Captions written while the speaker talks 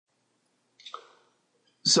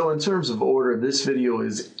So in terms of order, this video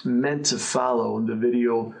is meant to follow the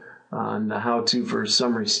video on the how-to for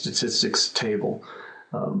summary statistics table.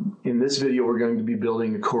 In this video, we're going to be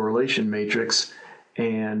building a correlation matrix,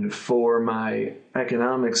 and for my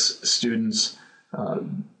economics students,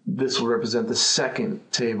 this will represent the second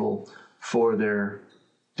table for their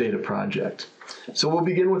data project. So we'll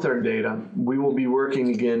begin with our data. We will be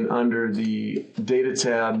working again under the Data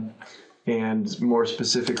tab, and more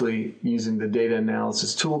specifically using the Data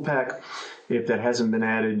Analysis Tool Pack. If that hasn't been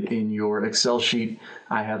added in your Excel sheet,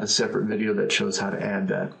 I have a separate video that shows how to add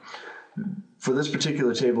that. For this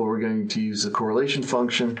particular table, we're going to use the correlation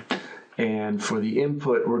function, and for the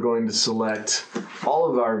input, we're going to select all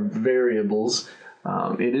of our variables.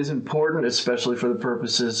 It is important, especially for the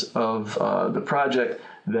purposes of the project,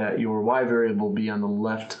 that your Y variable be on the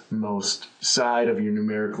leftmost side of your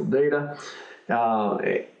numerical data,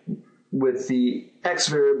 with the X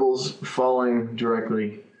variables falling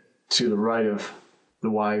directly to the right of the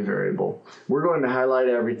Y variable. We're going to highlight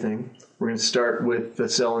everything. We're going to start with the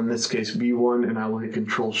cell, in this case B1, and I will hit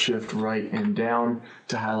Control Shift right and down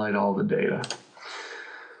to highlight all the data.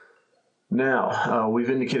 Now, we've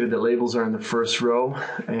indicated that labels are in the first row,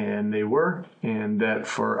 and they were, and that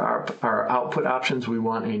for our output options, we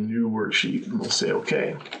want a new worksheet, and we'll say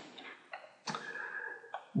OK.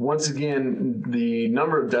 Once again, the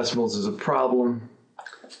number of decimals is a problem.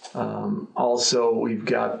 Also, we've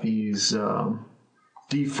got these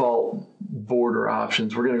default border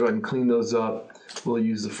options. We're going to go ahead and clean those up. We'll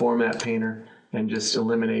use the Format Painter and just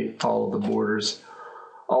eliminate all of the borders.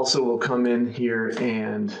 Also, we'll come in here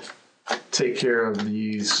and take care of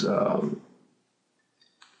these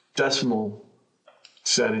decimal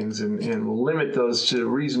settings, and we'll limit those to a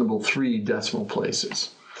reasonable 3 decimal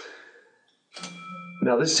places.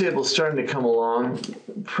 Now this table is starting to come along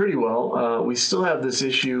pretty well. We still have this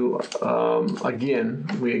issue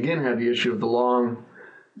we again have the issue of the long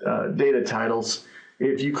data titles.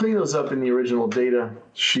 If you clean those up in the original data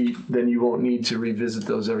sheet, then you won't need to revisit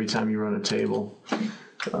those every time you run a table.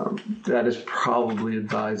 That is probably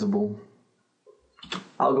advisable.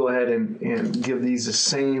 I'll go ahead and give these the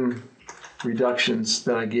same reductions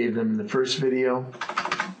that I gave them in the first video.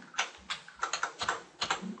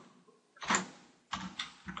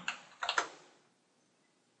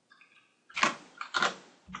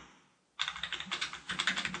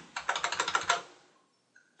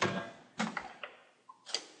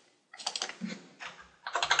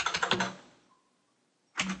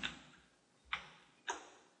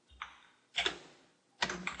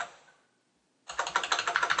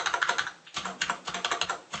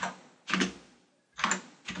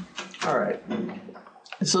 All right,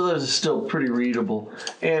 so those are still pretty readable,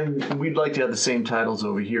 and we'd like to have the same titles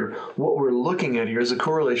over here. What we're looking at here is a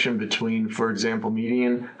correlation between, for example,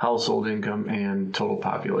 median household income and total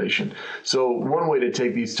population. So one way to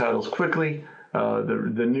take these titles quickly,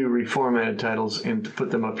 the new reformatted titles, and to put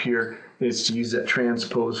them up here is to use that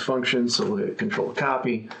transpose function. So we'll hit Control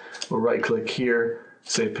Copy, we'll right click here,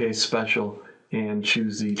 say Paste Special, and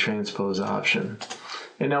choose the transpose option.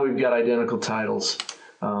 And now we've got identical titles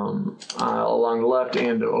along the left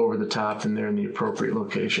and over the top, and they're in the appropriate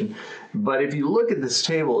location. But if you look at this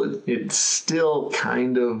table, it's still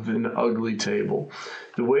kind of an ugly table.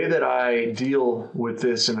 The way that I deal with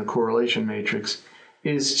this in a correlation matrix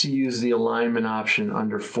is to use the alignment option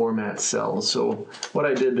under Format Cells. So what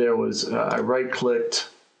I did there was I right-clicked.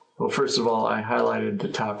 Well, first of all, I highlighted the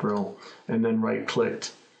top row and then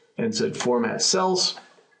right-clicked and said Format Cells.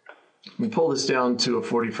 We pull this down to a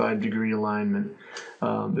 45-degree alignment.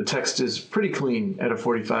 The text is pretty clean at a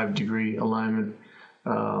 45-degree alignment,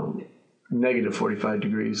 negative 45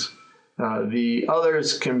 degrees. The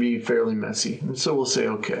others can be fairly messy, and so we'll say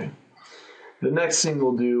OK. The next thing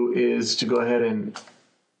we'll do is to go ahead and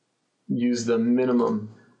use the minimum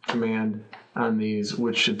command on these,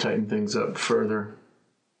 which should tighten things up further.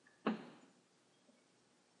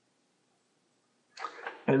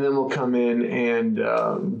 And then we'll come in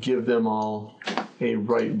and give them all a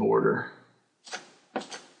right border.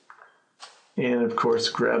 And of course,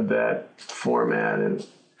 grab that format and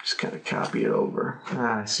just kind of copy it over.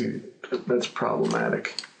 I see, that's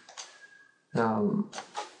problematic. We'll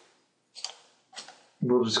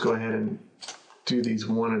just go ahead and do these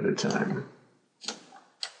one at a time.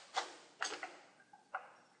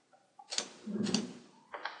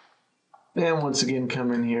 And once again,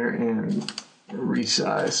 come in here and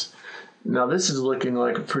resize. Now this is looking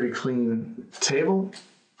like a pretty clean table.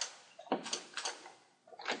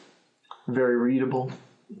 Very readable.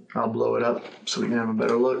 I'll blow it up so we can have a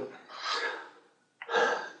better look.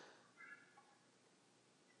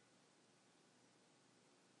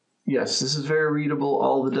 yes, this is very readable.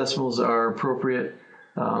 All the decimals are appropriate.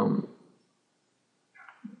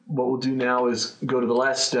 What we'll do now is go to the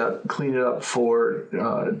last step, clean it up for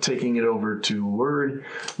taking it over to Word.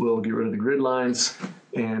 We'll get rid of the grid lines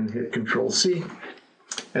and hit Control-C.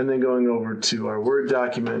 And then going over to our Word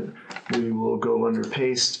document, we will go under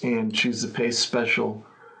Paste and choose the Paste Special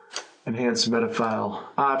Enhanced Metafile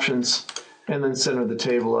options, and then center the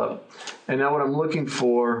table up. And now what I'm looking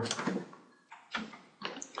for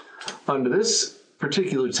under this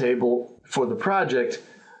particular table for the project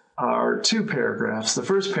are two paragraphs. The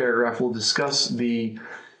first paragraph will discuss the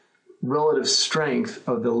relative strength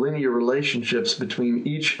of the linear relationships between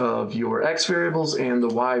each of your x variables and the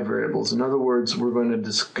y variables. In other words, we're going to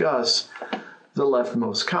discuss the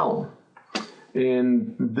leftmost column.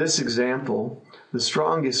 In this example, the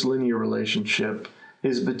strongest linear relationship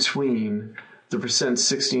is between the percent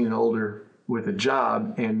 16 and older with a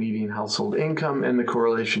job and median household income, and the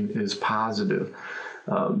correlation is positive.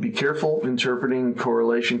 Be careful interpreting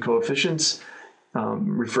correlation coefficients.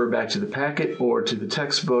 Refer back to the packet or to the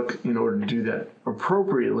textbook in order to do that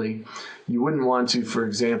appropriately. You wouldn't want to, for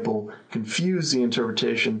example, confuse the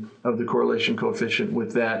interpretation of the correlation coefficient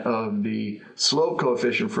with that of the slope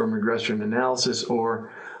coefficient from regression analysis,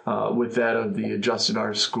 or with that of the adjusted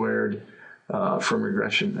R-squared from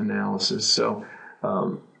regression analysis. So,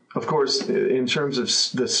 of course, in terms of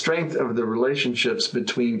the strength of the relationships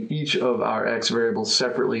between each of our x variables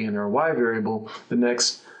separately and our y variable, the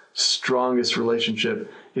next strongest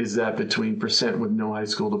relationship is that between percent with no high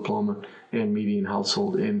school diploma and median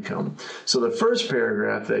household income. So the first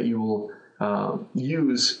paragraph that you will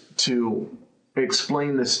use to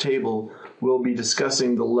explain this table will be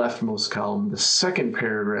discussing the leftmost column. The second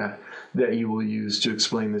paragraph that you will use to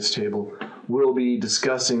explain this table will be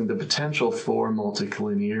discussing the potential for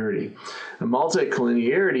multicollinearity. And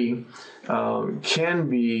multicollinearity can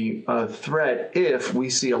be a threat if we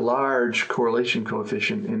see a large correlation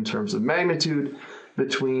coefficient in terms of magnitude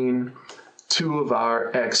between two of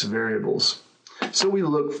our x variables. So we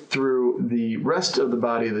look through the rest of the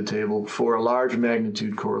body of the table for a large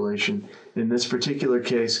magnitude correlation. In this particular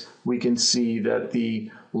case, we can see that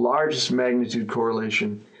the largest magnitude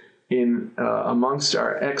correlation in amongst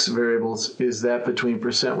our x variables is that between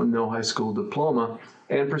percent with no high school diploma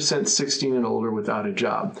and percent 16 and older without a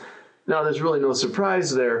job. Now, there's really no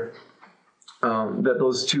surprise there that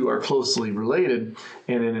those two are closely related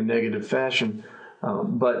and in a negative fashion.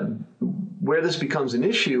 But where this becomes an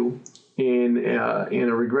issue in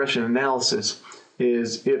a regression analysis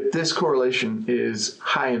is if this correlation is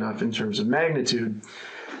high enough in terms of magnitude,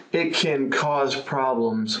 it can cause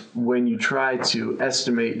problems when you try to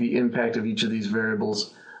estimate the impact of each of these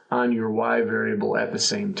variables on your y variable at the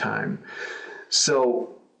same time. So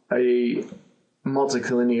a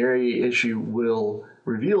multicollinearity issue will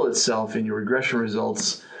reveal itself in your regression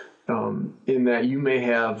results in that you may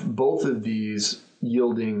have both of these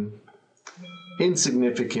yielding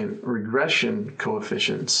insignificant regression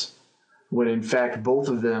coefficients, when in fact both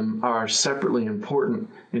of them are separately important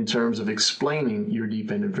in terms of explaining your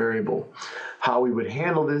dependent variable. How we would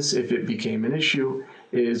handle this if it became an issue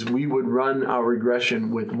is we would run our regression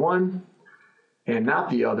with one and not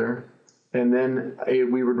the other, and then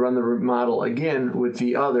we would run the model again with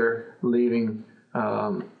the other, leaving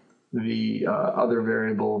the other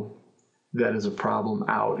variable that is a problem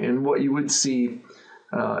out. And what you would see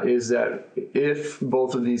is that if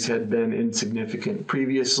both of these had been insignificant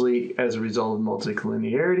previously as a result of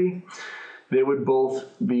multicollinearity, they would both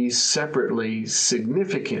be separately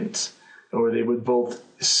significant, or they would both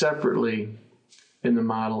separately in the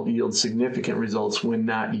model yield significant results when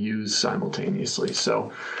not used simultaneously.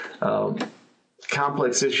 So,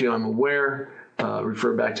 complex issue, I'm aware.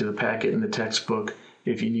 Refer back to the packet in the textbook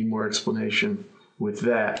if you need more explanation with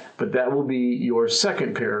that. But that will be your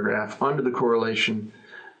second paragraph under the correlation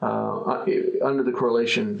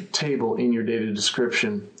table in your data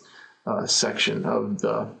description section of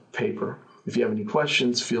the paper. If you have any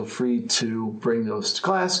questions, feel free to bring those to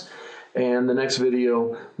class. And the next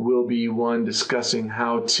video will be one discussing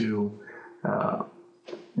how to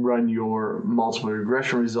run your multiple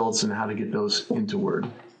regression results and how to get those into Word.